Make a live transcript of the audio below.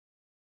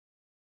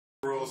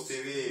Rules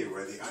TV,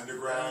 where the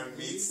underground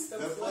meets the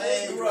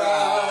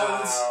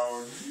playground.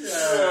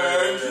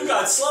 Yeah. You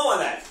got slow on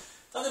that.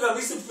 Underground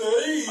meets the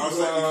playground. I was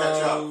letting you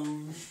catch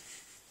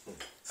up.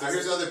 So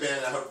here's another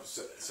band. I hope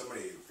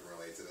somebody can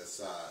relate to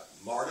this.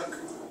 Marduk.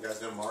 You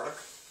guys know Marduk?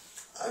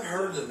 I've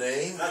heard the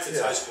name. Not since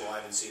high school. I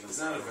haven't seen them.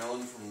 Isn't that a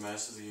villain from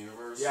Masters of the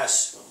Universe?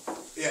 Yes.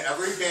 Yeah,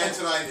 every band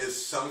tonight is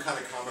some kind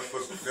of comic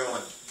book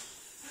villain.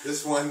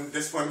 This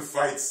one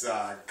fights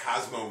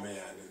Cosmo Man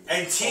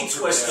and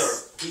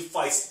T-Twister. He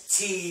fights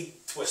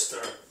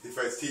T-Twister. He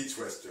fights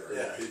T-Twister.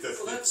 Yeah. He does,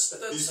 well, that's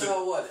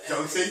what?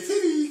 Don't say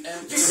titty.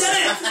 You said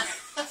it.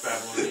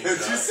 Don't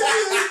you say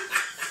it?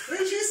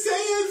 Don't you say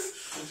it?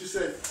 Don't you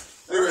say it?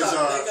 They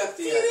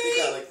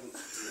got like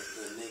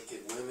the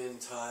naked women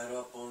tied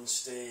up on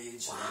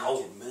stage. Wow.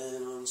 Naked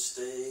men on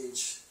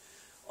stage.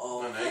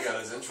 Oh, now you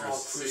got his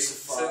interest. He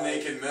said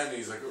naked men,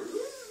 he's like,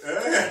 I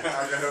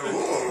got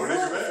whoa,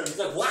 naked man. He's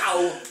like,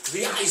 wow,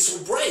 the ice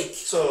will break.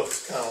 So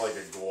it's kind of like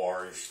a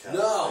gouache kind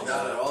of No, thing.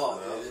 not at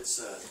all. No. Dude. It's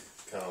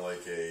kind of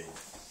like a...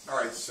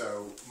 Alright,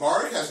 so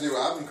Marduk has a new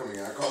album coming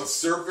out called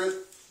Serpent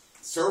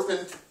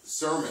Sermon.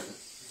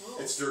 Oh.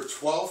 It's their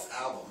 12th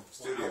album,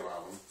 studio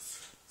album.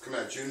 It's coming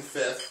out June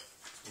 5th.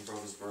 He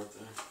brought his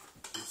birthday.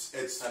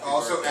 It's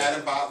also birthday.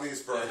 Adam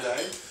Botley's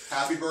birthday. Yeah.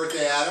 Happy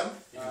birthday, Adam.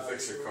 You can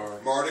fix your car.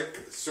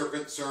 Marduk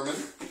Serpent Sermon.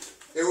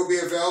 It will be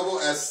available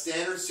as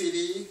standard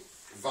CD,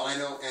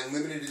 vinyl, and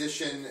limited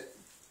edition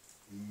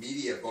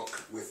media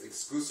book with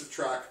exclusive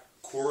track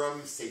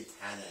Coram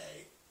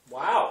Satanae.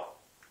 Wow.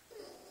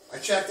 I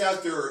checked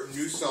out their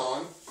new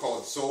song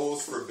called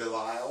Souls for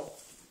Belial.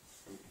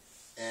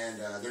 And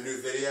their new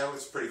video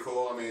is pretty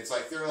cool. I mean, it's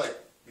like, they're like,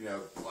 you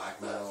know,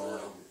 black metal.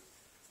 And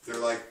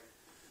they're like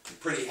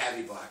pretty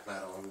heavy black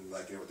metal, and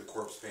like, you know, with the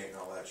corpse paint and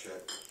all that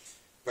shit.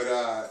 But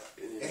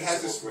it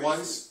has this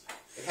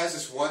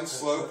one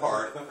slow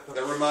part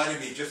that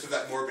reminded me just of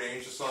that Morbid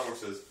Angel song where it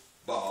says,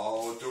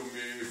 "Bow to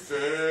me,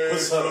 fair."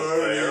 What's that, a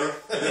bear?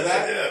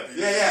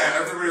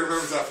 Yeah. Everybody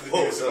remembers that from the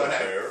news. What's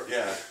that, bear?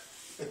 Yeah.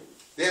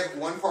 They have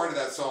one part of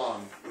that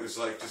song that was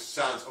like, just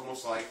sounds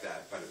almost like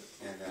that, but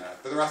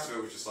the rest of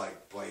it was just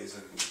like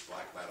blazing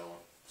black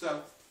metal.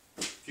 So,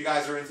 if you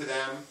guys are into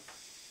them,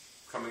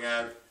 coming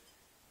out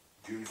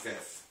June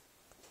 5th,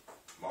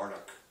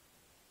 Marduk.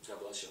 God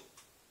bless you.